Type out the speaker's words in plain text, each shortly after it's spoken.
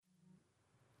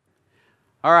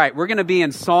All right, we're going to be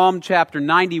in Psalm chapter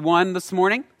 91 this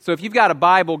morning. So if you've got a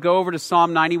Bible, go over to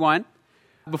Psalm 91.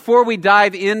 Before we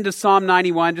dive into Psalm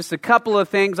 91, just a couple of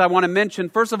things I want to mention.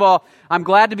 First of all, I'm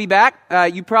glad to be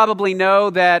back. You probably know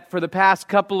that for the past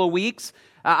couple of weeks,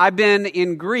 I've been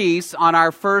in Greece on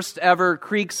our first ever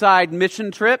Creekside mission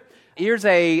trip. Here's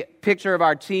a picture of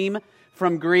our team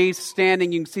from Greece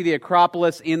standing. You can see the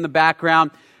Acropolis in the background.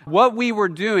 What we were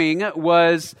doing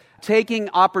was taking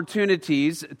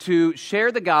opportunities to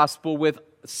share the gospel with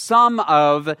some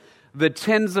of the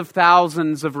tens of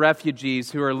thousands of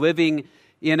refugees who are living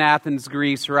in Athens,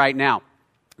 Greece right now.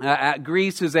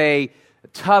 Greece is a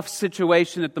tough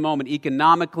situation at the moment,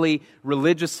 economically,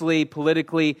 religiously,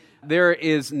 politically. There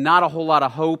is not a whole lot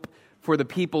of hope for the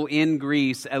people in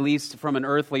Greece, at least from an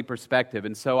earthly perspective.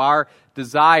 And so our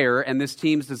desire, and this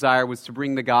team's desire, was to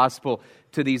bring the gospel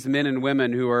to these men and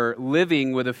women who are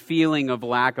living with a feeling of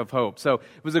lack of hope. So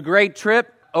it was a great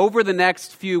trip. Over the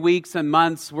next few weeks and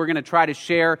months, we're going to try to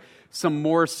share some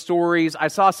more stories. I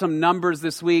saw some numbers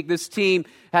this week. This team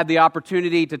had the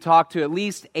opportunity to talk to at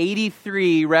least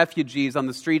 83 refugees on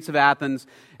the streets of Athens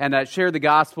and share the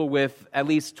gospel with at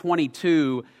least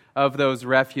 22 of those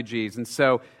refugees. And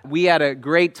so we had a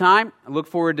great time. I look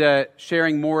forward to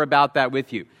sharing more about that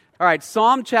with you. All right,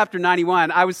 Psalm chapter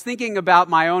 91. I was thinking about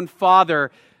my own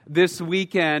father this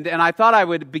weekend, and I thought I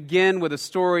would begin with a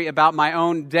story about my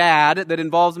own dad that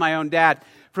involves my own dad.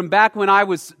 From back when I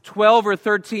was 12 or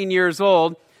 13 years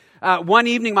old, one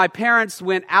evening my parents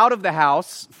went out of the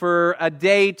house for a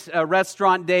date, a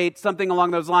restaurant date, something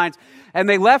along those lines, and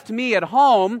they left me at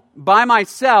home by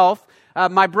myself.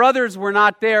 My brothers were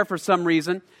not there for some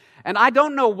reason, and I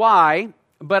don't know why,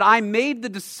 but I made the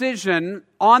decision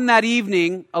on that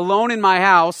evening, alone in my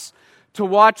house, to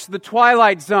watch The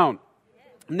Twilight Zone.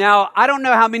 Now, I don't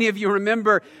know how many of you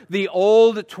remember the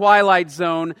old Twilight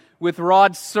Zone with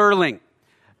Rod Serling.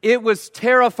 It was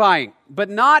terrifying, but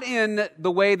not in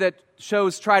the way that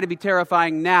shows try to be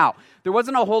terrifying now. There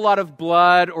wasn't a whole lot of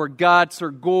blood or guts or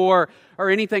gore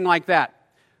or anything like that.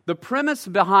 The premise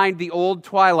behind the old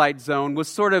Twilight Zone was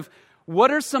sort of, what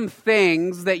are some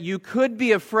things that you could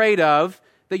be afraid of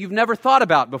that you've never thought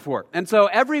about before? And so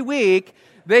every week,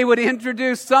 they would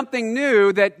introduce something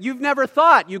new that you've never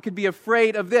thought you could be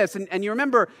afraid of this. And you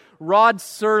remember Rod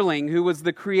Serling, who was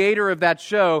the creator of that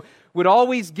show, would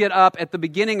always get up at the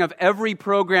beginning of every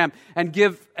program and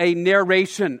give a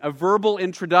narration, a verbal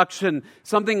introduction,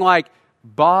 something like,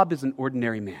 Bob is an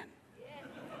ordinary man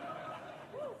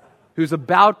who's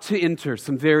about to enter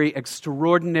some very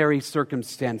extraordinary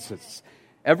circumstances.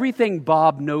 Everything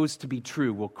Bob knows to be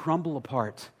true will crumble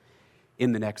apart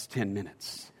in the next 10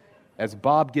 minutes as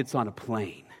Bob gets on a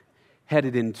plane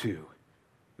headed into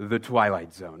the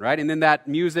Twilight Zone, right? And then that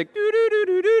music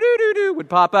would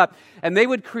pop up, and they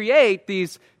would create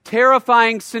these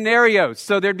terrifying scenarios.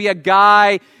 So there'd be a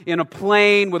guy in a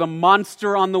plane with a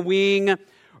monster on the wing,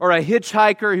 or a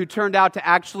hitchhiker who turned out to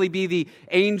actually be the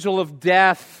angel of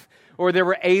death, or there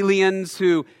were aliens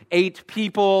who ate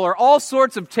people, or all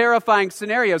sorts of terrifying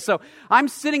scenarios. So I'm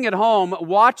sitting at home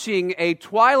watching a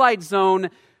Twilight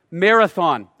Zone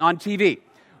marathon on TV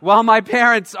while my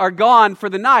parents are gone for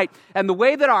the night. And the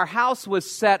way that our house was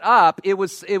set up, it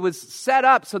was set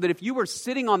up so that if you were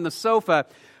sitting on the sofa,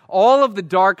 all of the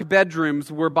dark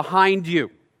bedrooms were behind you.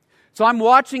 So I'm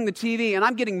watching the TV, and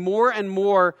I'm getting more and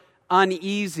more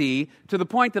uneasy to the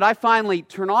point that I finally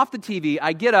turn off the TV,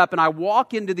 I get up, and I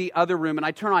walk into the other room, and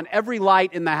I turn on every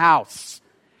light in the house.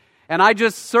 And I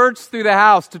just search through the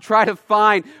house to try to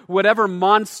find whatever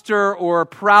monster or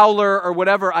prowler or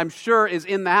whatever I'm sure is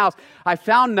in the house. I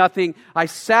found nothing. I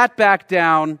sat back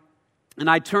down, and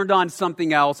I turned on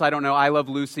something else. I don't know, I Love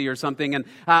Lucy or something. And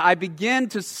I begin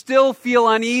to still feel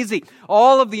uneasy.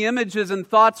 All of the images and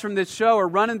thoughts from this show are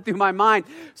running through my mind.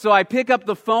 So I pick up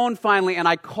the phone finally, and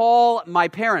I call my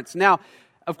parents. Now,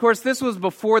 of course, this was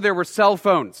before there were cell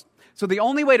phones. So the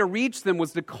only way to reach them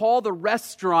was to call the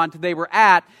restaurant they were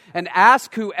at and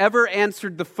ask whoever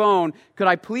answered the phone, could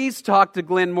I please talk to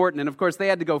Glenn Morton? And of course, they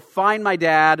had to go find my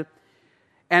dad,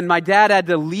 and my dad had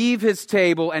to leave his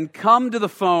table and come to the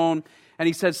phone, and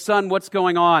he said, son, what's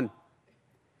going on?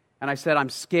 And I said, I'm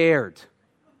scared.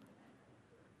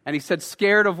 And he said,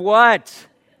 scared of what?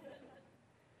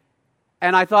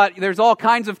 And I thought, there's all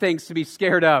kinds of things to be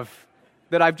scared of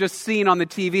that I've just seen on the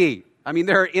TV. I mean,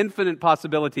 there are infinite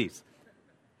possibilities.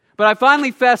 But I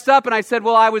finally fessed up, and I said,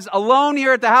 well, I was alone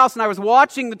here at the house, and I was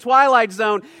watching The Twilight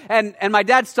Zone, and my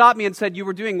dad stopped me and said, you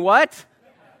were doing what?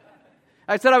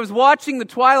 I said, I was watching The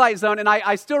Twilight Zone, and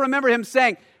I still remember him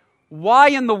saying, why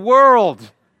in the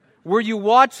world were you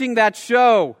watching that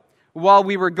show while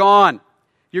we were gone?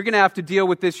 You're going to have to deal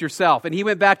with this yourself. And he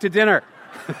went back to dinner.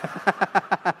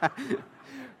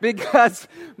 Because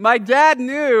my dad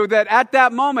knew that at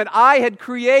that moment I had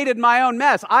created my own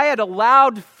mess. I had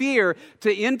allowed fear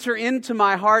to enter into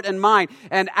my heart and mind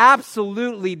and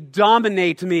absolutely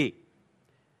dominate me.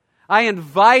 I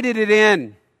invited it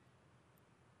in,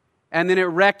 and then it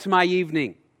wrecked my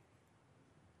evening.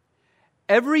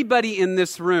 Everybody in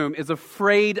this room is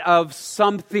afraid of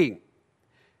something.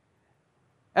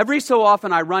 Every so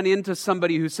often I run into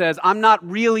somebody who says, I'm not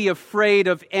really afraid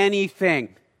of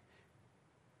anything.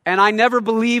 And I never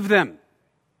believe them.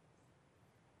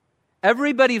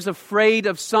 Everybody's afraid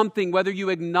of something, whether you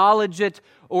acknowledge it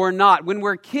or not. When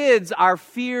we're kids, our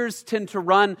fears tend to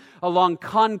run along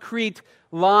concrete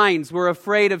lines. We're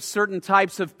afraid of certain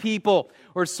types of people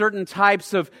or certain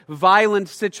types of violent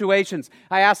situations.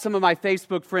 I asked some of my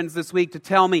Facebook friends this week to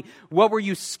tell me, what were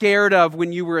you scared of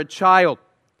when you were a child?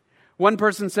 One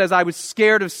person says, I was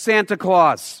scared of Santa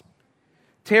Claus.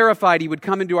 Terrified he would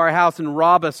come into our house and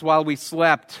rob us while we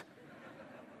slept.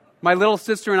 My little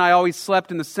sister and I always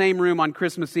slept in the same room on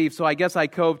Christmas Eve, so I guess I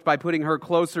coped by putting her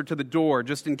closer to the door,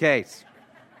 just in case.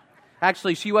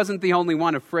 Actually, she wasn't the only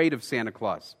one afraid of Santa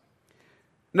Claus.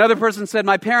 Another person said,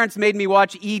 my parents made me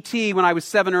watch E.T. when I was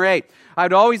 7 or 8. I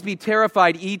would always be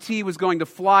terrified E.T. was going to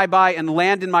fly by and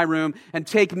land in my room and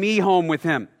take me home with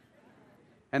him.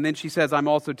 And then she says, I'm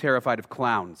also terrified of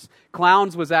clowns.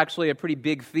 Clowns was actually a pretty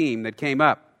big theme that came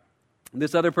up.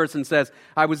 This other person says,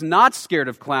 I was not scared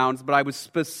of clowns, but I was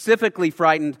specifically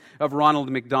frightened of Ronald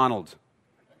McDonald.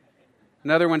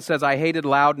 Another one says, I hated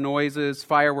loud noises,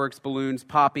 fireworks, balloons,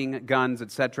 popping, guns,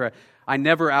 etc. I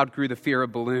never outgrew the fear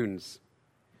of balloons.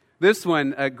 This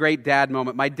one, a great dad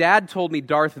moment. My dad told me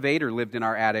Darth Vader lived in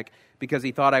our attic because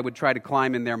he thought I would try to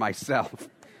climb in there myself.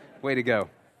 Way to go.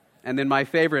 And then my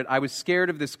favorite, I was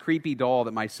scared of this creepy doll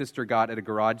that my sister got at a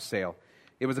garage sale.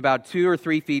 It was about 2 or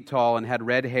 3 feet tall and had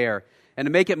red hair. And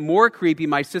to make it more creepy,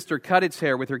 my sister cut its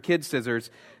hair with her kid scissors,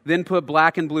 then put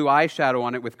black and blue eyeshadow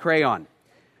on it with crayon.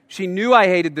 She knew I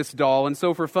hated this doll, and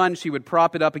so for fun, she would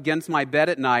prop it up against my bed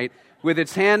at night with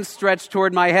its hands stretched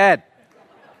toward my head.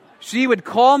 She would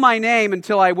call my name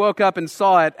until I woke up and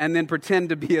saw it, and then pretend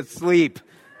to be asleep.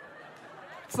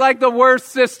 It's like the worst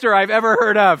sister I've ever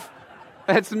heard of.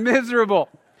 It's miserable.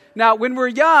 Now, when we're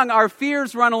young, our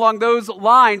fears run along those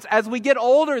lines. As we get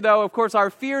older, though, of course, our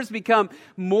fears become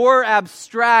more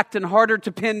abstract and harder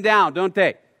to pin down, don't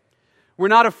they? We're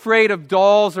not afraid of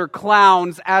dolls or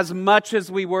clowns as much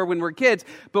as we were when we were kids,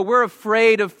 but we're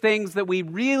afraid of things that we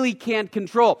really can't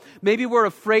control. Maybe we're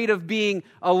afraid of being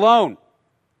alone.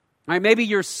 Right? Maybe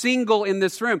you're single in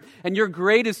this room, and your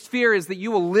greatest fear is that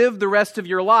you will live the rest of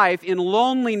your life in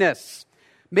loneliness.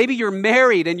 Maybe you're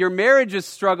married and your marriage is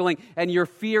struggling and your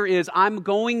fear is, I'm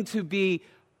going to be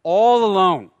all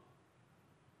alone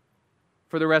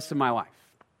for the rest of my life.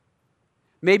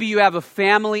 Maybe you have a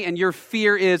family and your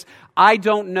fear is, I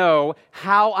don't know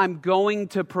how I'm going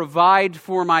to provide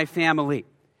for my family.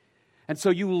 And so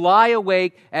you lie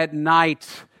awake at night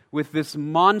with this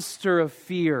monster of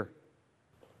fear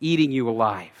eating you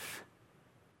alive.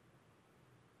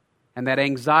 And that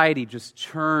anxiety just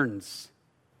churns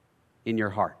in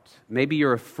your heart. Maybe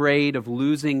you're afraid of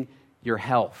losing your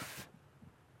health.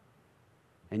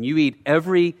 And you eat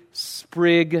every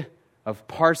sprig of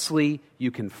parsley you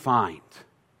can find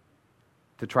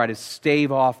to try to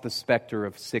stave off the specter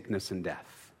of sickness and death.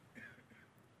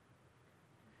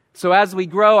 So as we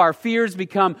grow, our fears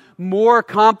become more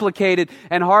complicated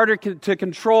and harder to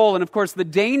control. And of course, the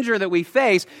danger that we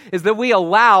face is that we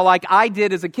allow, like I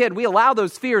did as a kid, we allow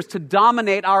those fears to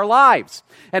dominate our lives.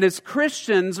 And as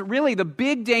Christians, really the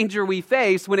big danger we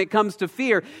face when it comes to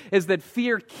fear is that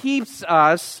fear keeps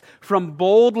us from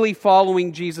boldly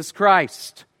following Jesus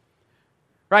Christ.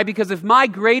 Right? Because if my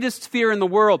greatest fear in the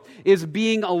world is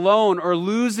being alone or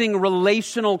losing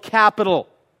relational capital,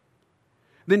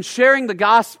 then sharing the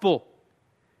gospel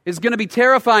is going to be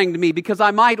terrifying to me because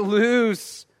I might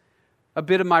lose a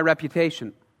bit of my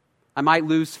reputation. I might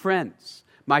lose friends.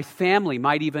 My family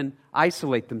might even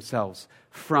isolate themselves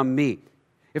from me.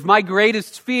 If my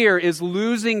greatest fear is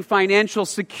losing financial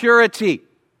security,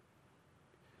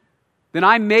 then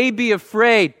I may be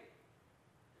afraid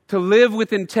to live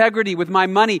with integrity with my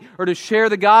money or to share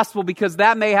the gospel because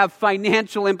that may have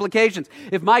financial implications.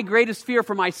 If my greatest fear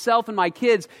for myself and my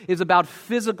kids is about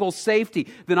physical safety,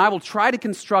 then I will try to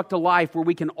construct a life where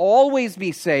we can always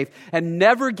be safe and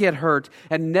never get hurt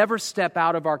and never step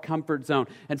out of our comfort zone.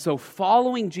 And so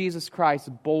following Jesus Christ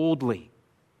boldly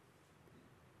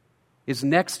is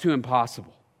next to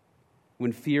impossible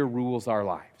when fear rules our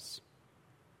lives.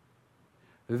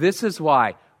 This is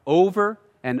why over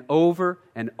and over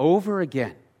and over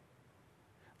again,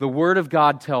 The Word of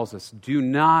God tells us, do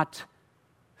not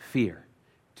fear.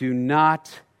 Do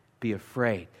not be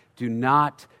afraid. Do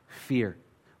not fear.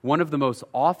 One of the most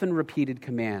often repeated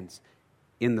commands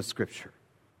in the Scripture.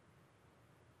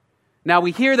 Now we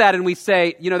hear that and we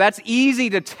say, that's easy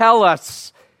to tell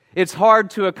us. It's hard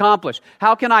to accomplish.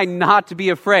 How can I not be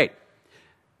afraid?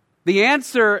 The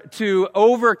answer to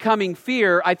overcoming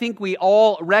fear, I think we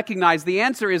all recognize, the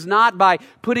answer is not by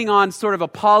putting on sort of a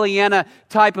Pollyanna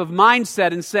type of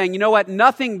mindset and saying,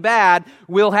 nothing bad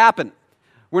will happen.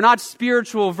 We're not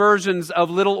spiritual versions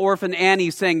of little orphan Annie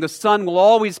saying the sun will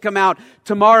always come out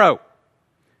tomorrow.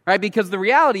 Right? Because the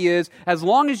reality is, as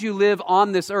long as you live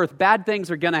on this earth, bad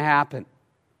things are going to happen.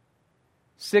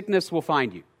 Sickness will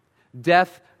find you.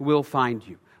 Death will find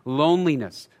you.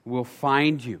 Loneliness will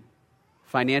find you.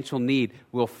 Financial need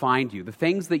will find you. The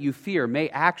things that you fear may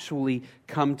actually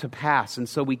come to pass. And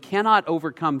so we cannot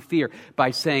overcome fear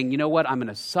by saying, I'm going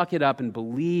to suck it up and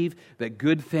believe that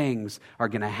good things are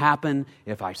going to happen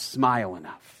if I smile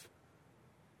enough.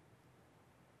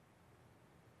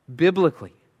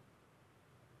 Biblically,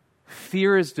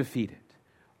 fear is defeated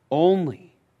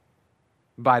only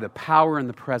by the power and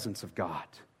the presence of God.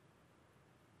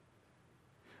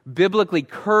 Biblically,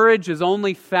 courage is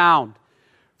only found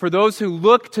for those who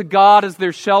look to God as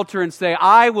their shelter and say,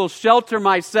 I will shelter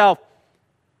myself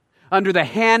under the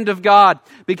hand of God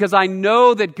because I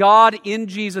know that God in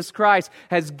Jesus Christ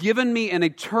has given me an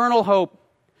eternal hope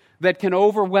that can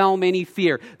overwhelm any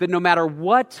fear, that no matter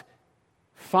what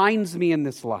finds me in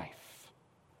this life,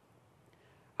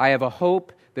 I have a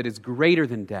hope that is greater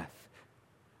than death.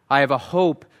 I have a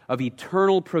hope of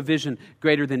eternal provision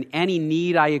greater than any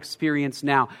need I experience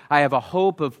now. I have a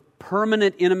hope of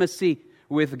permanent intimacy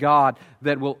with God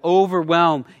that will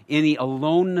overwhelm any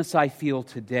aloneness I feel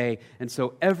today. And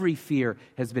so every fear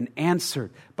has been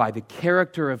answered by the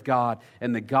character of God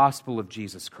and the gospel of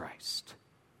Jesus Christ.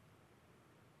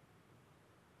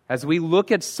 As we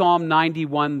look at Psalm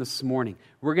 91 this morning,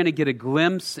 we're going to get a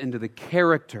glimpse into the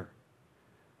character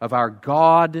of our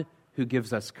God who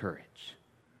gives us courage.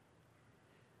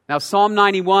 Now, Psalm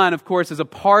 91, of course, is a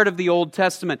part of the Old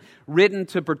Testament written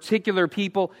to particular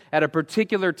people at a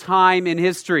particular time in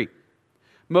history.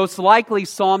 Most likely,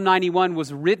 Psalm 91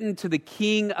 was written to the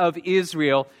king of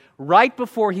Israel right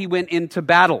before he went into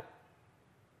battle.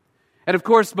 And of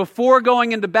course, before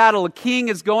going into battle, a king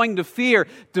is going to fear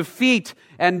defeat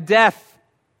and death.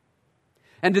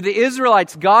 And to the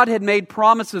Israelites, God had made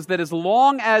promises that as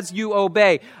long as you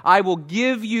obey, I will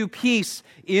give you peace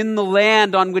in the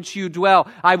land on which you dwell.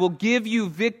 I will give you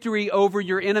victory over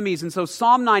your enemies. And so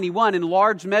Psalm 91, in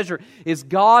large measure, is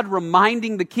God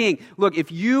reminding the king, look,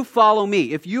 if you follow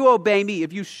me, if you obey me,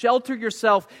 if you shelter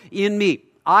yourself in me,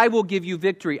 I will give you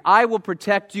victory. I will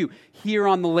protect you here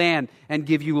on the land and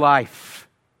give you life.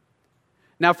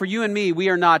 Now, for you and me, we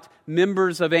are not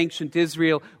members of ancient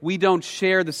Israel. We don't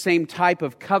share the same type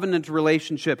of covenant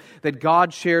relationship that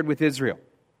God shared with Israel.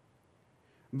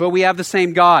 But we have the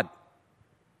same God.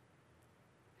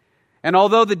 And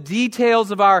although the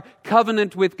details of our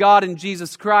covenant with God in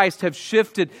Jesus Christ have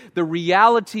shifted, the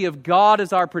reality of God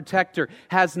as our protector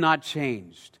has not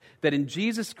changed. That in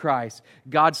Jesus Christ,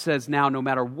 God says now, no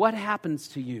matter what happens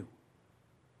to you,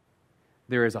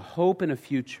 there is a hope and a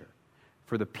future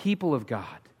for the people of God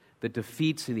that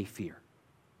defeats any fear.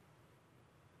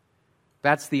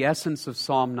 That's the essence of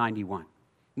Psalm 91.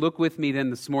 Look with me then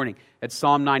this morning at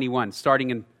Psalm 91, starting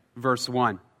in verse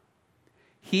 1.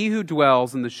 He who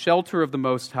dwells in the shelter of the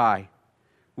Most High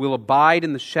will abide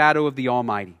in the shadow of the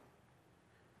Almighty.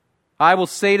 I will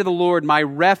say to the Lord, my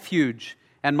refuge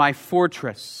and my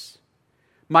fortress,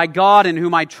 my God in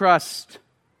whom I trust.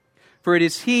 For it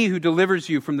is He who delivers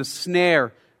you from the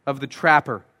snare of the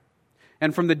trapper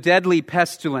and from the deadly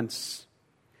pestilence.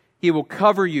 He will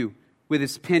cover you with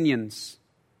His pinions,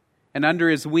 and under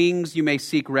His wings you may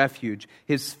seek refuge.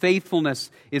 His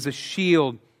faithfulness is a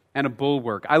shield and a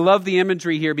bulwark. I love the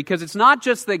imagery here because it's not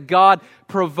just that God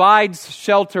provides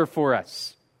shelter for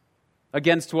us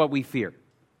against what we fear.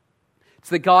 It's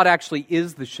that God actually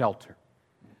is the shelter.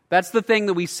 That's the thing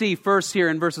that we see first here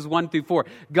in verses 1 through 4.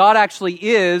 God actually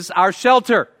is our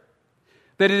shelter.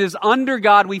 That it is under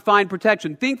God we find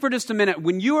protection. Think for just a minute.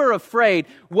 When you are afraid,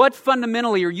 what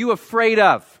fundamentally are you afraid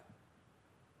of?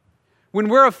 When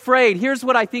we're afraid, here's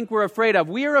what I think we're afraid of.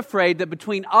 We are afraid that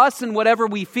between us and whatever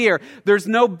we fear, there's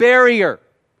no barrier.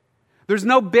 There's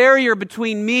no barrier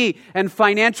between me and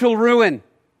financial ruin.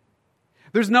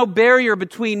 There's no barrier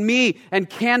between me and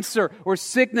cancer or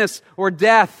sickness or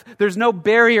death. There's no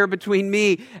barrier between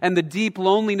me and the deep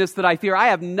loneliness that I fear. I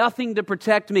have nothing to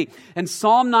protect me. And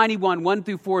Psalm 91, 1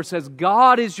 through 4 says,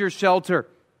 God is your shelter.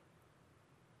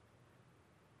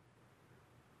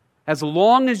 As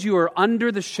long as you are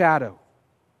under the shadow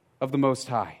of the Most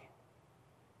High,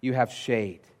 you have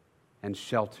shade and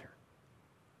shelter.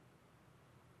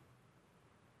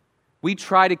 We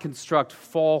try to construct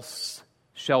false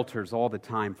shelters all the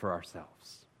time for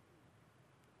ourselves.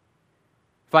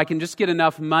 If I can just get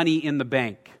enough money in the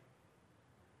bank,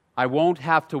 I won't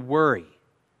have to worry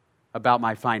about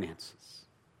my finances.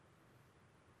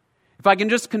 If I can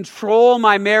just control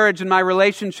my marriage and my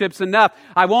relationships enough,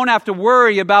 I won't have to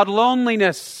worry about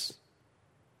loneliness.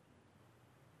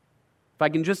 If I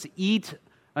can just eat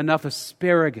enough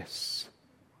asparagus,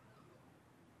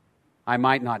 I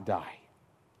might not die.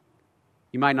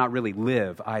 You might not really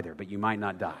live either, but you might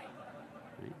not die.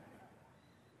 Right?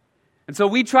 And so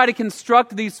we try to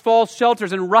construct these false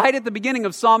shelters. And right at the beginning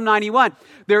of Psalm 91,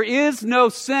 there is no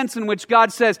sense in which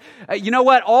God says, you know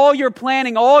what, all your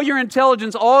planning, all your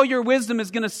intelligence, all your wisdom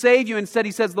is going to save you. Instead,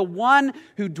 he says, the one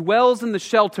who dwells in the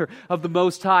shelter of the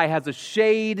Most High has a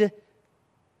shade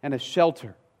and a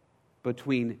shelter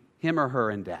between him or her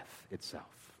and death itself.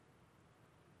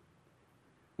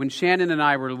 When Shannon and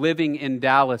I were living in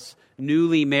Dallas,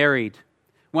 newly married,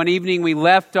 one evening we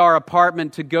left our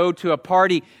apartment to go to a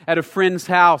party at a friend's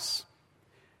house.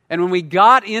 And when we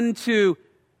got into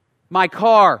my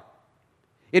car,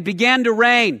 it began to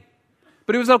rain.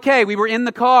 But it was okay, we were in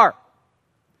the car.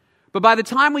 But by the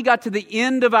time we got to the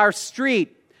end of our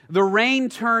street, the rain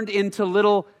turned into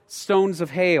little stones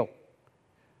of hail.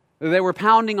 They were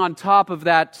pounding on top of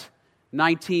that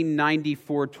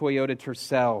 1994 Toyota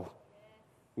Tercel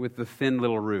with the thin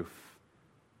little roof.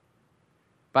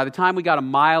 By the time we got a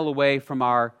mile away from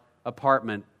our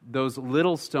apartment, those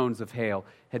little stones of hail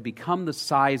had become the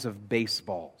size of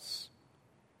baseballs.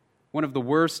 One of the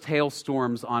worst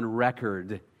hailstorms on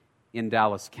record in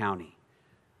Dallas County,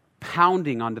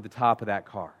 pounding onto the top of that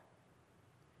car,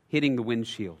 hitting the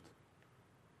windshield.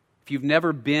 If you've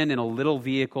never been in a little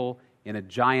vehicle in a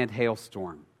giant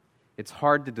hailstorm, it's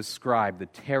hard to describe the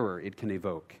terror it can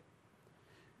evoke.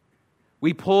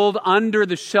 We pulled under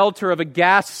the shelter of a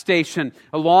gas station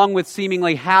along with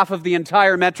seemingly half of the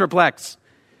entire Metroplex,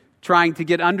 trying to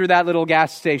get under that little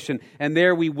gas station. And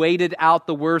there we waited out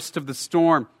the worst of the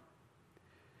storm.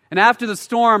 And after the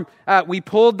storm, we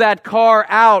pulled that car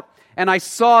out, and I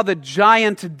saw the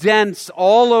giant dents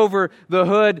all over the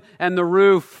hood and the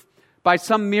roof. By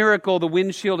some miracle, the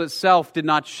windshield itself did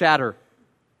not shatter.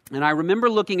 And I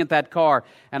remember looking at that car,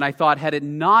 and I thought, had it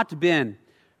not been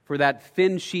for that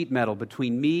thin sheet metal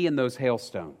between me and those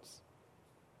hailstones,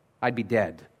 I'd be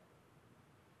dead.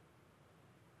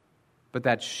 But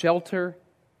that shelter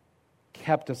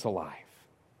kept us alive.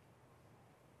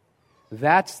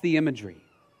 That's the imagery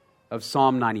of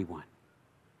Psalm 91.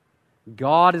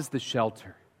 God is the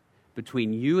shelter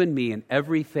between you and me and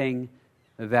everything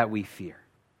that we fear.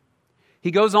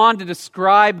 He goes on to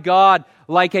describe God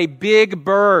like a big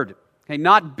bird. Okay,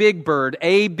 not big bird,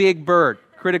 a big bird.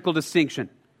 Critical distinction.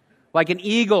 Like an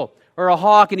eagle or a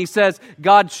hawk. And he says,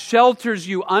 God shelters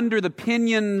you under the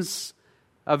pinions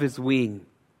of his wing,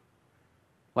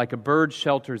 like a bird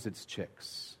shelters its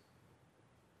chicks.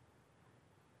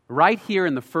 Right here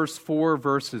in the first 4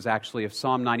 verses, actually, of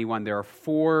Psalm 91, there are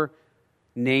 4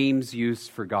 names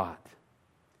used for God.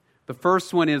 The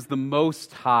first one is the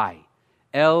Most High,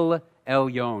 El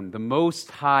Elyon, the Most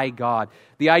High God.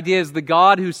 The idea is the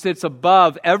God who sits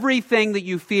above everything that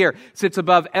you fear, sits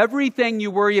above everything you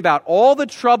worry about, all the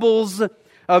troubles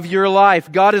of your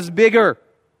life. God is bigger.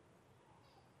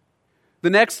 The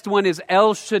next one is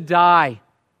El Shaddai,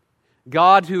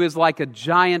 God who is like a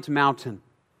giant mountain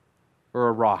or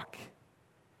a rock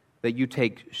that you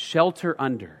take shelter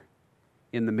under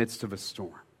in the midst of a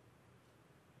storm.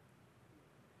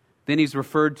 Then he's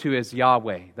referred to as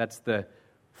Yahweh. That's the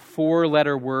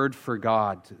 4-letter word for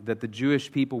God that the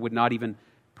Jewish people would not even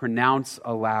pronounce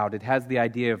aloud. It has the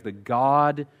idea of the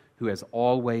God who has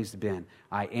always been.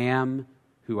 I am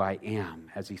who I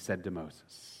am, as he said to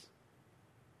Moses.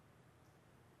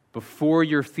 Before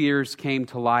your fears came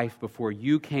to life, before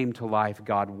you came to life,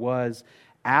 God was.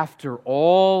 After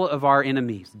all of our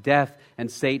enemies, death and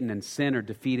Satan and sin are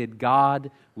defeated, God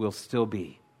will still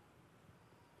be.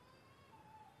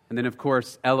 And then, of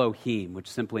course, Elohim,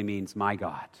 which simply means my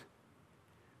God.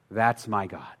 That's my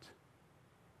God.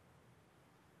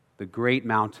 The great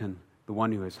mountain, the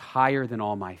one who is higher than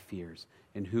all my fears,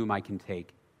 in whom I can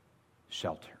take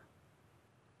shelter.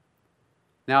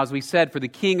 Now, as we said, for the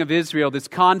king of Israel, this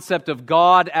concept of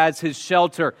God as his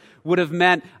shelter would have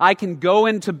meant I can go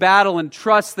into battle and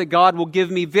trust that God will give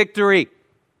me victory.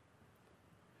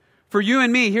 For you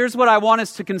and me, here's what I want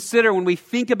us to consider when we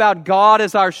think about God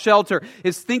as our shelter,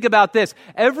 is think about this.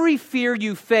 Every fear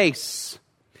you face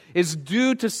is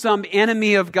due to some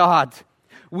enemy of God.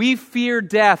 We fear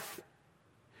death.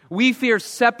 We fear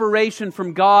separation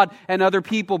from God and other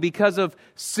people because of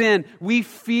sin. We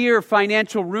fear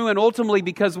financial ruin, ultimately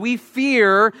because we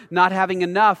fear not having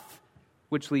enough,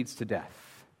 which leads to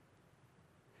death.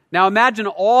 Now imagine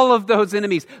all of those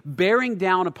enemies bearing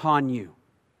down upon you,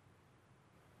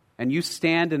 and you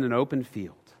stand in an open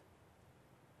field,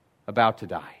 about to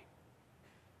die.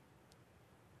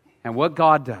 And what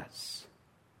God does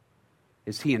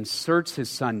is He inserts His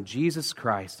Son, Jesus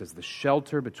Christ, as the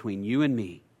shelter between you and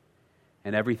me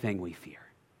and everything we fear.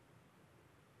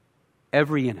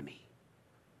 Every enemy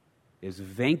is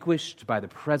vanquished by the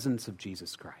presence of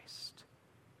Jesus Christ,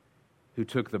 who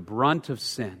took the brunt of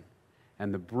sin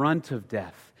and the brunt of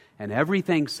death and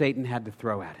everything Satan had to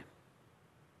throw at Him,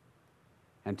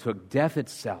 and took death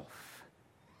itself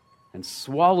and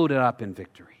swallowed it up in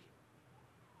victory.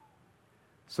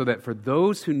 So that for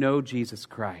those who know Jesus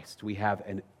Christ, we have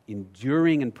an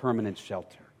enduring and permanent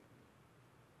shelter.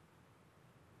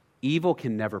 Evil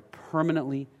can never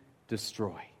permanently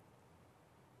destroy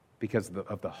because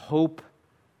of the hope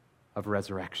of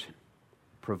resurrection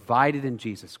provided in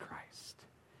Jesus Christ.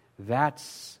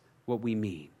 That's what we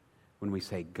mean when we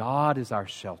say God is our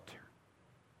shelter.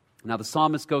 Now the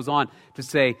psalmist goes on to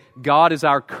say, God is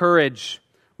our courage.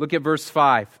 Look at verse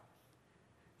 5.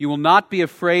 You will not be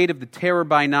afraid of the terror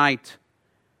by night,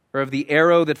 or of the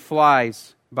arrow that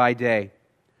flies by day,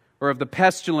 or of the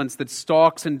pestilence that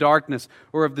stalks in darkness,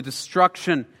 or of the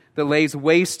destruction that lays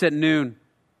waste at noon.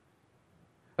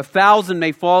 1,000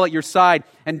 may fall at your side,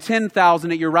 and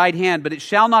 10,000 at your right hand, but it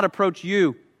shall not approach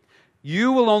you.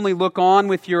 You will only look on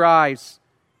with your eyes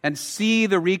and see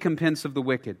the recompense of the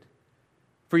wicked.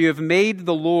 For you have made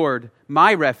the Lord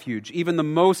my refuge, even the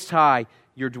Most High,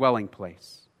 your dwelling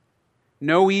place.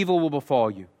 No evil will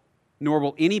befall you, nor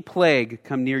will any plague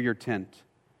come near your tent.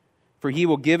 For He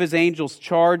will give His angels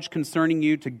charge concerning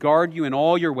you to guard you in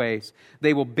all your ways.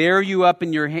 They will bear you up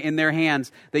in their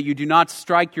hands, that you do not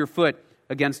strike your foot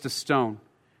against a stone.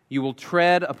 You will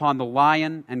tread upon the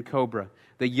lion and cobra,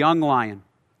 the young lion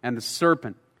and the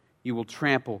serpent you will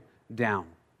trample down.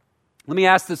 Let me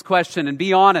ask this question and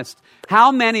be honest.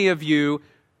 How many of you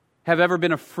have ever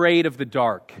been afraid of the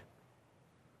dark?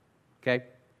 Okay?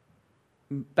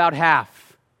 About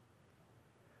half.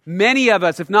 Many of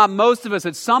us, if not most of us,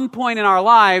 at some point in our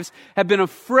lives have been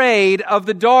afraid of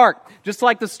the dark. Just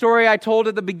like the story I told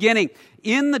at the beginning.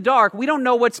 In the dark, we don't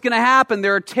know what's going to happen.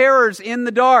 There are terrors in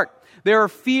the dark. There are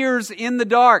fears in the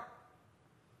dark.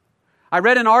 I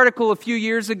read an article a few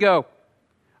years ago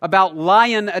about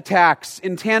lion attacks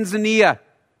in Tanzania.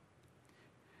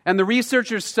 And the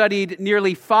researchers studied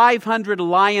nearly 500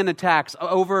 lion attacks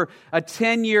over a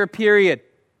 10-year period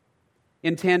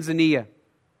in Tanzania.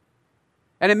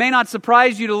 And it may not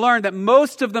surprise you to learn that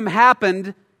most of them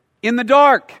happened in the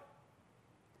dark.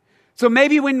 So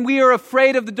maybe when we are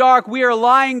afraid of the dark, we are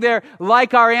lying there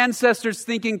like our ancestors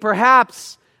thinking,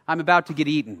 perhaps I'm about to get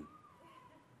eaten.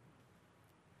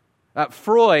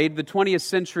 Freud, the 20th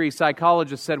century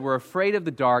psychologist, said we're afraid of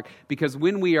the dark because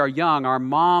when we are young, our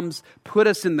moms put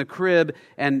us in the crib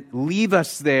and leave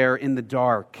us there in the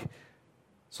dark.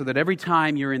 So that every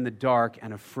time you're in the dark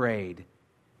and afraid,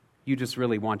 you just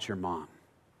really want your mom.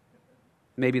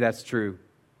 Maybe that's true.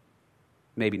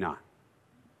 Maybe not.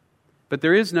 But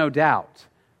there is no doubt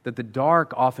that the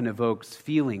dark often evokes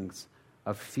feelings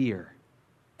of fear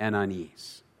and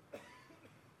unease.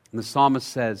 And the psalmist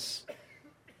says,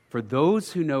 for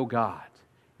those who know God,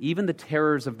 even the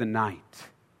terrors of the night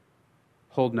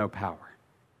hold no power.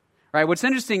 Right? What's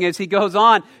interesting is he goes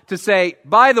on to say,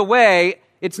 by the way,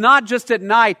 it's not just at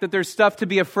night that there's stuff to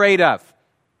be afraid of.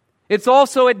 It's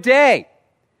also at day.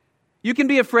 You can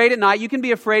be afraid at night, you can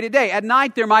be afraid at day. At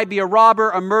night there might be a robber,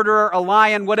 a murderer, a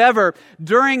lion, whatever.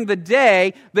 During the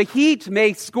day, the heat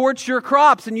may scorch your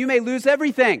crops and you may lose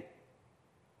everything.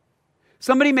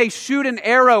 Somebody may shoot an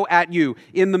arrow at you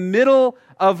in the middle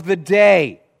of the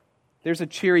day. There's a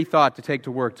cheery thought to take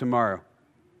to work tomorrow.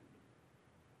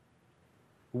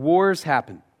 Wars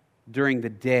happen during the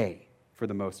day for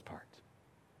the most part.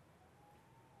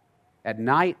 At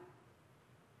night,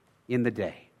 in the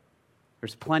day,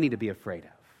 there's plenty to be afraid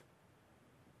of.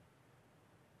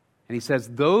 And he says,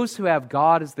 those who have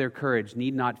God as their courage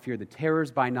need not fear the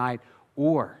terrors by night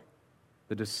or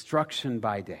the destruction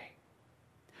by day.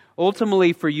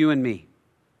 Ultimately, for you and me,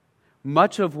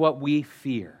 much of what we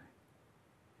fear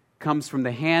comes from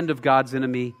the hand of God's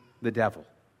enemy, the devil.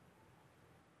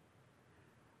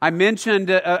 I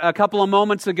mentioned a couple of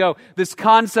moments ago this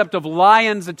concept of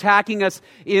lions attacking us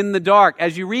in the dark.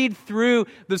 As you read through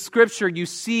the Scripture, you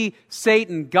see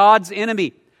Satan, God's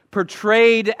enemy,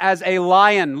 portrayed as a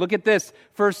lion. Look at this,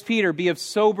 1 Peter, be of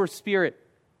sober spirit.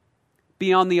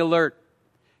 Be on the alert.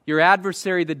 Your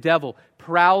adversary, the devil,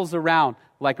 prowls around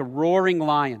like a roaring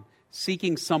lion,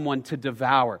 seeking someone to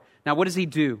devour. Now, what does he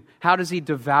do? How does he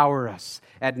devour us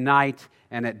at night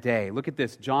and at day? Look at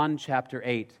this, John chapter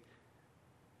 8,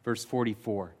 verse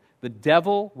 44. The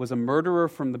devil was a murderer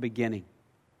from the beginning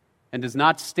and does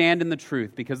not stand in the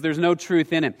truth because there's no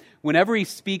truth in him. Whenever he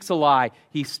speaks a lie,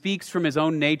 he speaks from his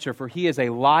own nature, for he is a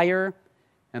liar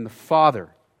and the father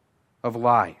of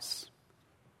lies.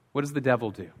 What does the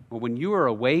devil do? Well, when you are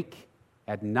awake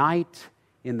at night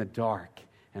in the dark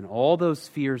and all those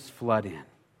fears flood in,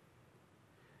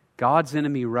 God's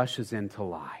enemy rushes in to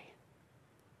lie.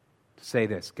 To say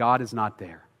this, God is not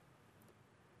there.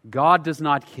 God does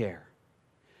not care.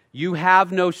 You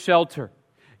have no shelter.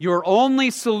 Your only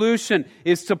solution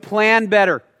is to plan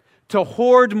better, to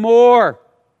hoard more,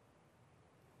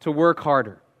 to work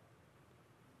harder,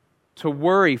 to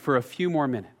worry for a few more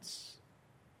minutes.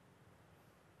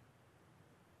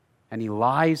 And he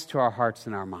lies to our hearts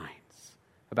and our minds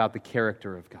about the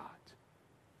character of God.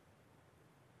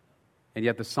 And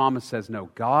yet the psalmist says, no,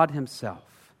 God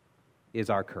himself is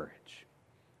our courage.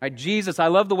 Right, Jesus, I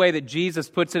love the way that Jesus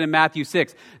puts it in Matthew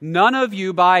 6. None of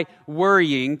you, by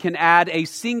worrying, can add a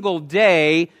single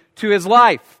day to his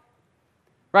life.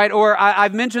 Right? Or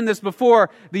I've mentioned this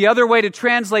before. The other way to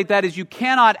translate that is you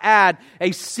cannot add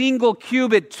a single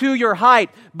cubit to your height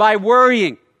by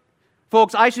worrying.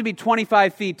 Folks, I should be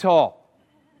 25 feet tall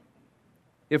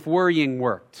if worrying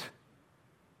worked.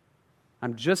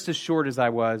 I'm just as short as I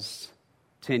was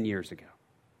 10 years ago.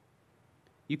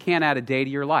 You can't add a day to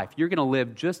your life. You're going to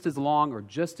live just as long or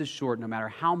just as short no matter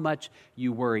how much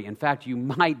you worry. In fact, you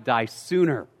might die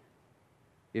sooner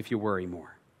if you worry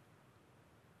more.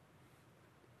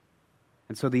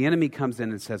 And so the enemy comes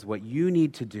in and says, what you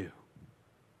need to do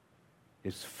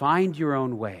is find your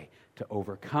own way to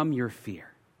overcome your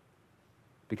fear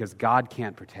because God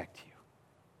can't protect you.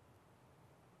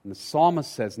 And the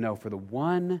psalmist says, no, for the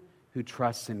one who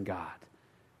trusts in God,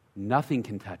 nothing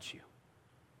can touch you.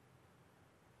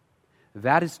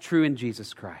 That is true in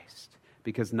Jesus Christ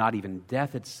because not even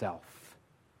death itself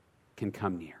can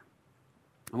come near.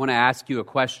 I want to ask you a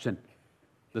question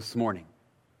this morning.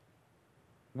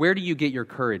 Where do you get your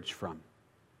courage from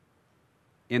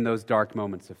in those dark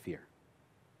moments of fear?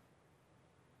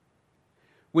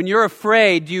 When you're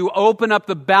afraid, do you open up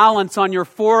the balance on your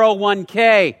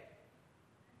 401k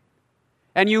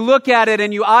and you look at it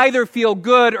and you either feel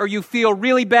good or you feel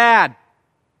really bad?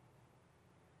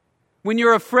 When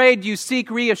you're afraid, do you seek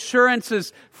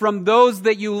reassurances from those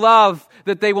that you love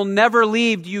that they will never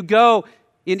leave? Do you go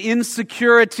in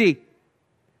insecurity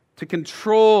to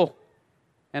control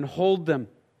and hold them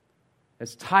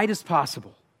as tight as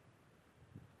possible?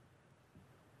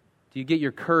 Do you get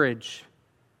your courage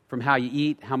from how you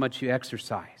eat, how much you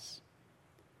exercise?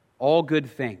 All good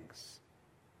things,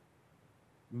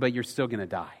 but you're still going to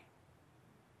die.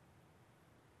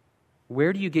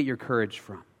 Where do you get your courage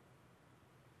from?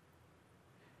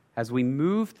 As we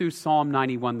move through Psalm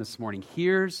 91 this morning,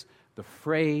 here's the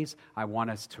phrase I want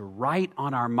us to write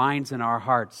on our minds and our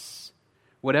hearts.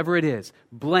 Whatever it is,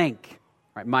 blank,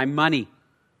 right? My money,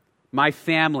 my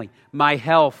family, my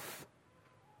health,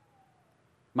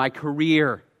 my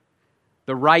career,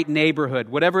 the right neighborhood,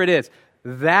 whatever it is,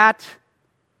 that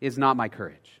is not my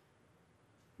courage.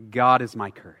 God is my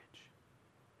courage.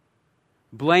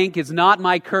 Blank is not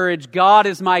my courage. God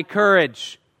is my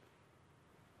courage.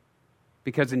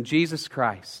 Because in Jesus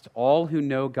Christ, all who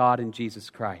know God in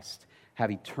Jesus Christ have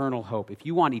eternal hope. If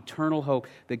you want eternal hope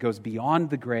that goes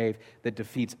beyond the grave, that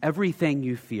defeats everything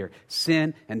you fear,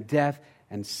 sin and death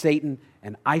and Satan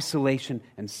and isolation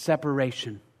and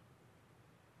separation,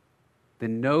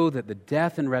 then know that the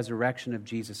death and resurrection of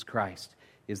Jesus Christ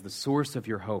is the source of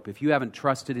your hope. If you haven't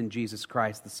trusted in Jesus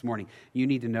Christ this morning, you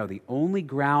need to know the only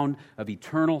ground of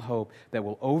eternal hope that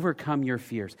will overcome your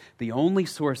fears, the only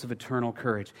source of eternal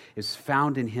courage is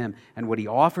found in Him. And what He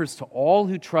offers to all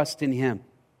who trust in Him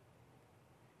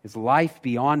is life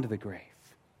beyond the grave,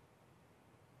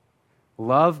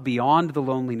 love beyond the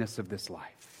loneliness of this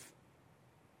life,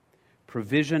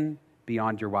 provision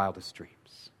beyond your wildest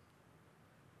dreams.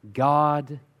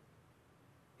 God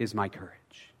is my courage.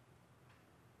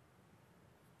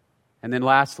 And then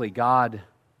lastly, God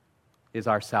is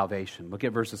our salvation. Look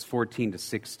at verses 14 to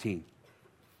 16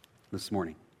 this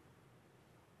morning.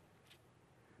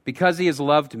 Because He has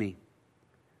loved me,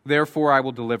 therefore I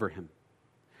will deliver him.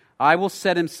 I will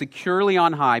set him securely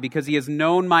on high because he has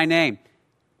known my name.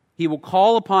 He will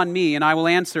call upon me and I will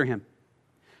answer him.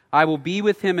 I will be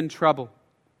with him in trouble.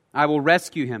 I will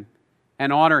rescue him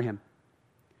and honor him.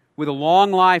 With a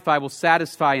long life I will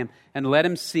satisfy him and let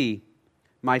him see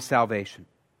my salvation.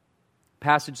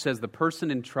 Passage says the person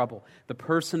in trouble, the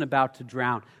person about to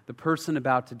drown, the person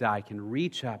about to die can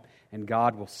reach up and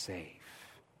God will save.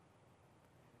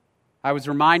 I was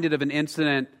reminded of an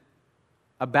incident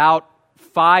about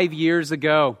 5 years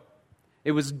ago.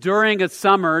 It was during a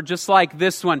summer just like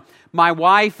this one. My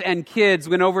wife and kids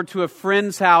went over to a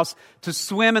friend's house to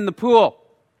swim in the pool.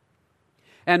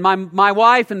 And my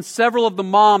wife and several of the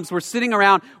moms were sitting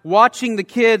around watching the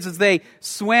kids as they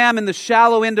swam in the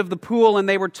shallow end of the pool, and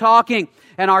they were talking.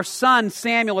 And our son,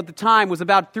 Samuel, at the time, was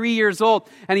about 3 years old,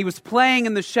 and he was playing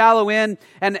in the shallow end.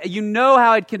 And you know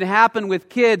how it can happen with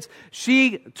kids.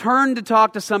 She turned to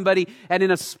talk to somebody, and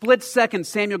in a split second,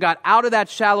 Samuel got out of that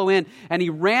shallow end, and he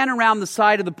ran around the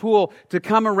side of the pool to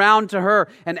come around to her.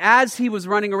 And as he was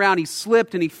running around, he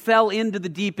slipped, and he fell into the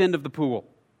deep end of the pool.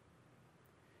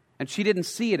 And she didn't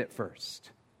see it at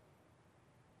first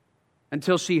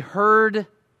until she heard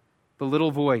the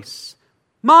little voice,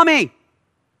 "Mommy!"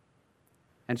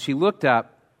 And she looked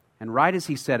up, and right as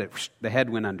he said it, the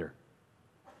head went under.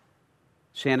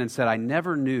 Shannon said, "I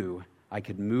never knew I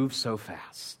could move so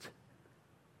fast."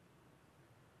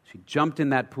 She jumped in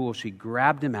that pool, she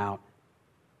grabbed him out,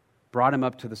 brought him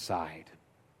up to the side,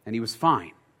 and he was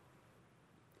fine.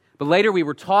 But later we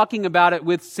were talking about it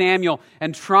with Samuel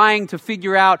and trying to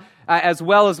figure out as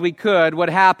well as we could what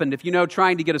happened. If you know,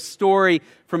 trying to get a story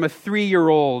from a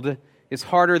 3-year-old is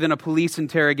harder than a police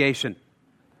interrogation.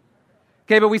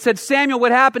 Okay, but we said, "Samuel,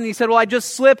 what happened?" And he said, "Well, I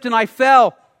just slipped and I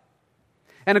fell."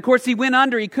 And of course he went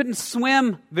under. He couldn't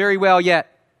swim very well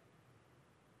yet.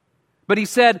 But he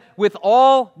said, "With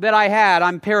all that I had,"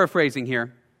 I'm paraphrasing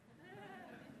here,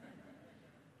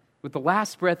 with the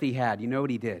last breath he had, you know what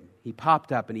he did? He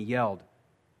popped up and he yelled,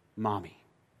 "Mommy."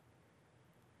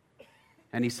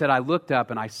 And he said, "I looked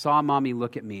up and I saw Mommy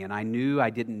look at me, and I knew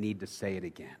I didn't need to say it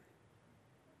again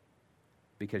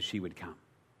because she would come."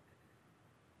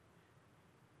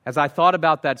 As I thought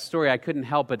about that story, I couldn't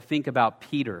help but think about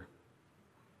Peter.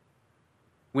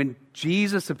 When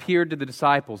Jesus appeared to the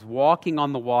disciples walking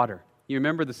on the water, you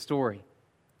remember the story.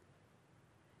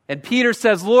 And Peter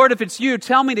says, "Lord, if it's you,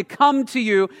 tell me to come to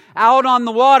you out on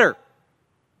the water."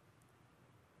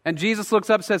 And Jesus looks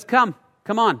up and says, come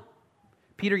on.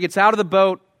 Peter gets out of the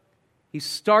boat. He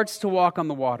starts to walk on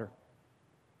the water.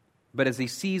 But as he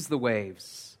sees the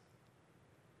waves,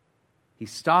 he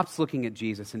stops looking at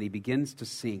Jesus and he begins to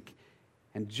sink.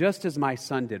 And just as my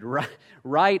son did,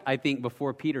 right, I think,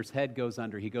 before Peter's head goes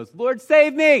under, he goes, "Lord,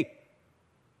 save me!"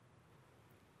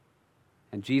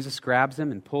 And Jesus grabs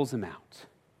him and pulls him out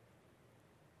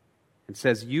and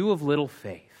says, "You of little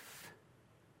faith,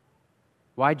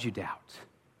 why'd you doubt?"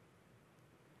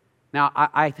 Now,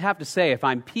 I have to say, if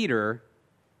I'm Peter,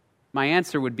 my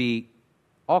answer would be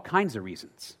all kinds of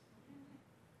reasons.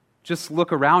 Just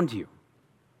look around you.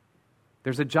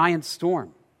 There's a giant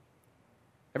storm.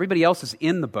 Everybody else is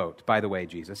in the boat, by the way,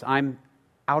 Jesus. I'm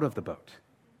out of the boat.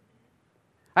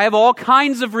 I have all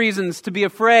kinds of reasons to be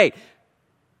afraid.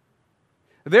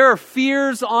 There are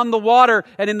fears on the water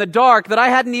and in the dark that I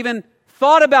hadn't even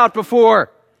thought about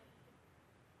before.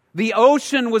 The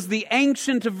ocean was the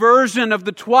ancient version of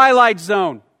the Twilight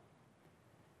Zone.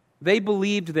 They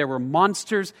believed there were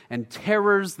monsters and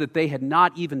terrors that they had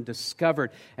not even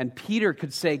discovered. And Peter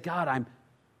could say, "God, I'm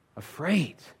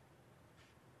afraid."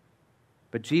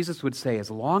 But Jesus would say,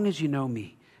 as long as you know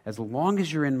me, as long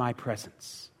as you're in my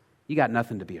presence, you got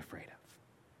nothing to be afraid of.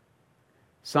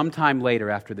 Sometime later,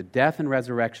 after the death and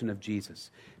resurrection of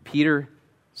Jesus, Peter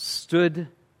stood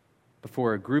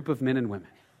before a group of men and women,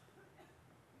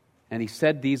 and he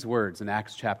said these words in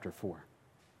Acts chapter 4.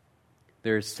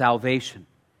 "There is salvation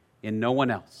in no one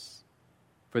else,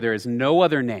 for there is no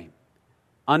other name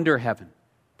under heaven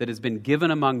that has been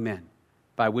given among men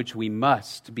by which we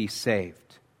must be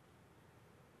saved."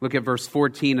 Look at verse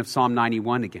 14 of Psalm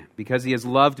 91 again. "Because he has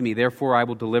loved me, therefore I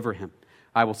will deliver him.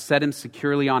 I will set him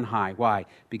securely on high." Why?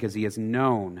 Because he has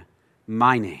known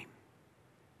my name.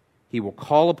 "He will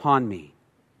call upon me,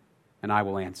 and I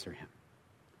will answer him."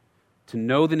 To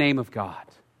know the name of God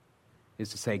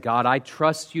is to say, "God, I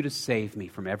trust you to save me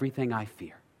from everything I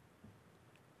fear.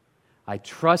 I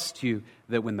trust you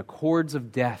that when the cords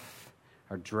of death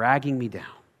are dragging me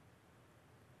down,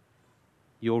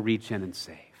 you'll reach in and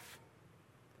save,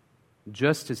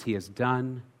 just as he has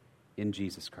done in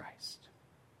Jesus Christ."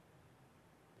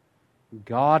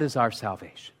 God is our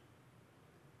salvation.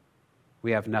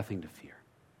 We have nothing to fear.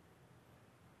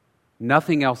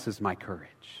 Nothing else is my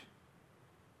courage.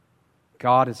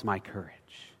 God is my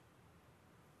courage.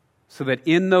 So that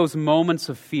in those moments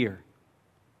of fear,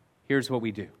 here's what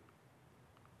we do.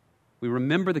 We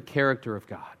remember the character of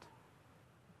God.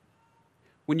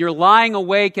 When you're lying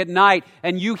awake at night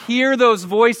and you hear those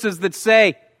voices that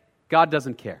say, God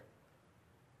doesn't care.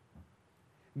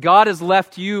 God has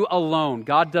left you alone.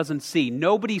 God doesn't see.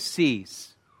 Nobody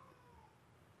sees.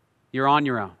 You're on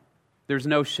your own. There's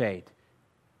no shade.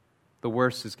 The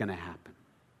worst is going to happen.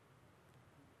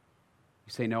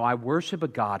 You say, no, I worship a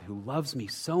God who loves me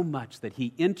so much that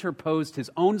He interposed His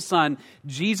own Son,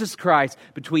 Jesus Christ,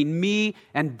 between me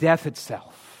and death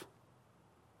itself.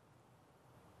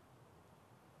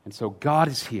 And so God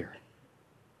is here.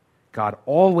 God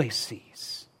always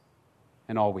sees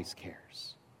and always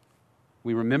cares.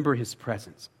 We remember His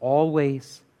presence,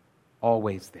 always,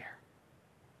 always there.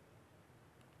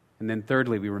 And then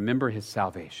thirdly, we remember His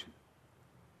salvation.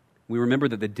 We remember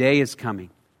that the day is coming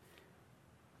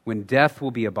when death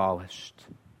will be abolished.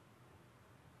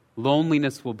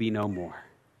 Loneliness will be no more.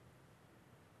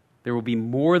 There will be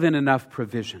more than enough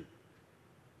provision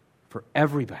for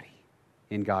everybody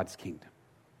in God's kingdom.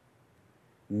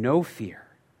 No fear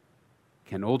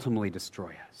can ultimately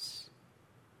destroy us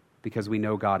because we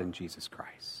know God in Jesus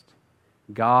Christ.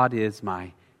 God is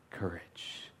my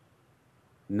courage,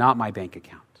 not my bank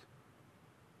account,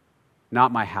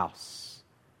 not my house,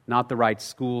 not the right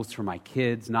schools for my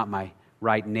kids, not my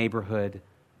right neighborhood,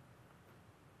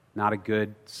 not a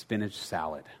good spinach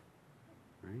salad.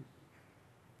 Right?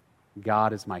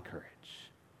 God is my courage.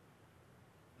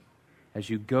 As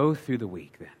you go through the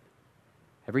week then,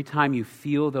 every time you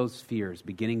feel those fears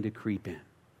beginning to creep in,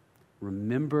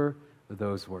 remember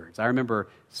those words. I remember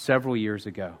several years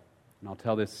ago, and I'll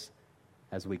tell this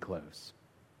as we close.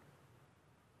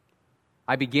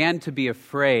 I began to be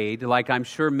afraid, like I'm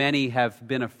sure many have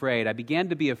been afraid. I began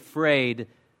to be afraid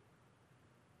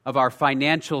of our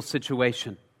financial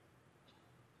situation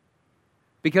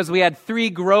because we had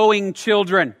 3 growing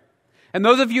children. And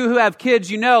those of you who have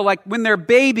kids, you know, like when they're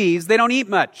babies, they don't eat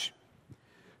much.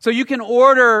 So you can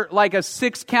order like a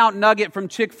 6-count nugget from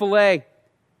Chick-fil-A.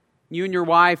 You and your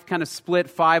wife kind of split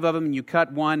 5 of them, and you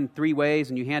cut one 3 ways,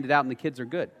 and you hand it out, and the kids are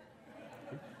good.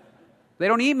 They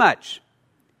don't eat much.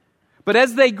 But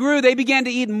as they grew, they began to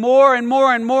eat more and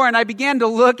more and more, and I began to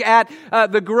look at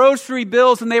the grocery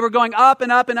bills, and they were going up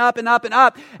and up and up and up and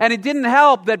up. And it didn't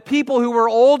help that people who were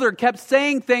older kept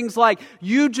saying things like,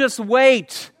 you just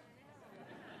wait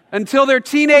until they're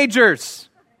teenagers.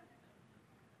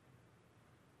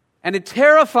 And it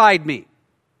terrified me.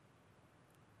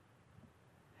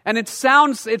 And it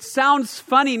sounds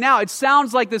funny now. It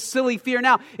sounds like this silly fear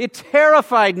now. It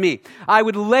terrified me. I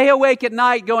would lay awake at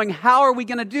night going, how are we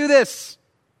going to do this?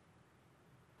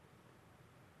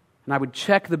 And I would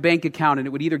check the bank account and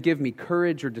it would either give me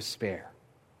courage or despair.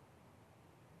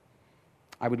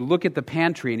 I would look at the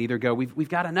pantry and either go, we've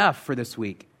got enough for this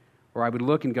week. Or I would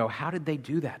look and go, how did they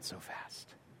do that so fast?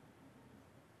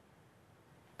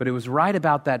 But it was right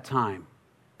about that time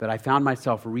that I found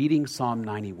myself reading Psalm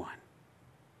 91.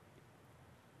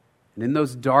 And in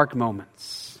those dark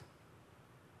moments,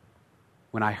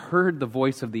 when I heard the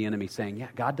voice of the enemy saying, yeah,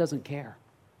 God doesn't care.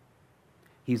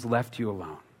 He's left you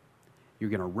alone. You're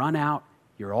going to run out.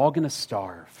 You're all going to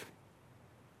starve.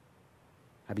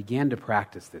 I began to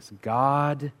practice this.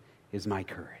 God is my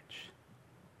courage.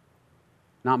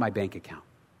 Not my bank account.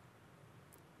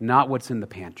 Not what's in the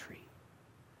pantry.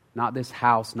 Not this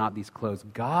house, not these clothes.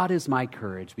 God is my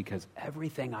courage because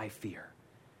everything I fear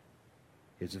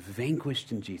is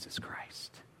vanquished in Jesus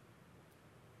Christ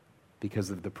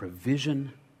because of the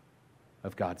provision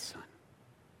of God's Son.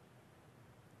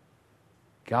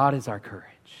 God is our courage.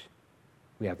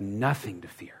 We have nothing to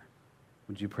fear.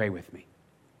 Would you pray with me?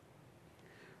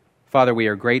 Father, we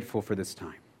are grateful for this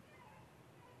time.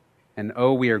 And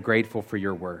oh, we are grateful for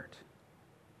your word.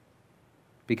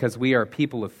 Because we are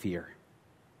people of fear.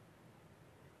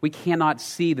 We cannot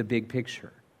see the big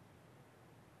picture.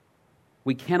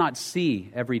 We cannot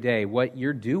see every day what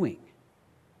you're doing.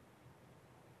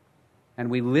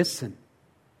 And we listen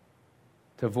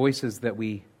to voices that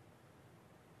we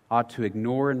ought to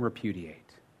ignore and repudiate.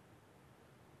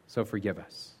 So forgive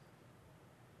us.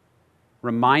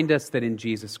 Remind us that in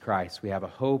Jesus Christ we have a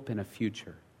hope and a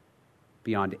future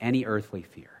beyond any earthly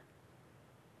fear.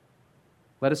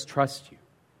 Let us trust you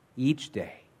each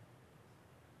day,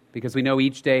 because we know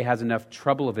each day has enough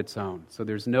trouble of its own, so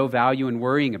there's no value in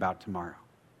worrying about tomorrow.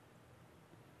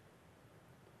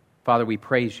 Father, we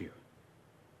praise you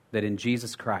that in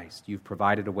Jesus Christ you've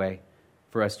provided a way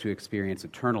for us to experience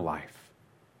eternal life,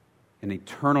 an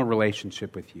eternal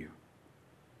relationship with you,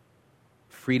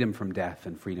 freedom from death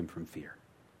and freedom from fear.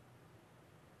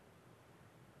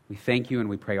 We thank you and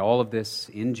we pray all of this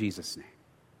in Jesus' name.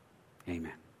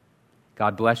 Amen.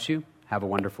 God bless you. Have a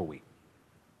wonderful week.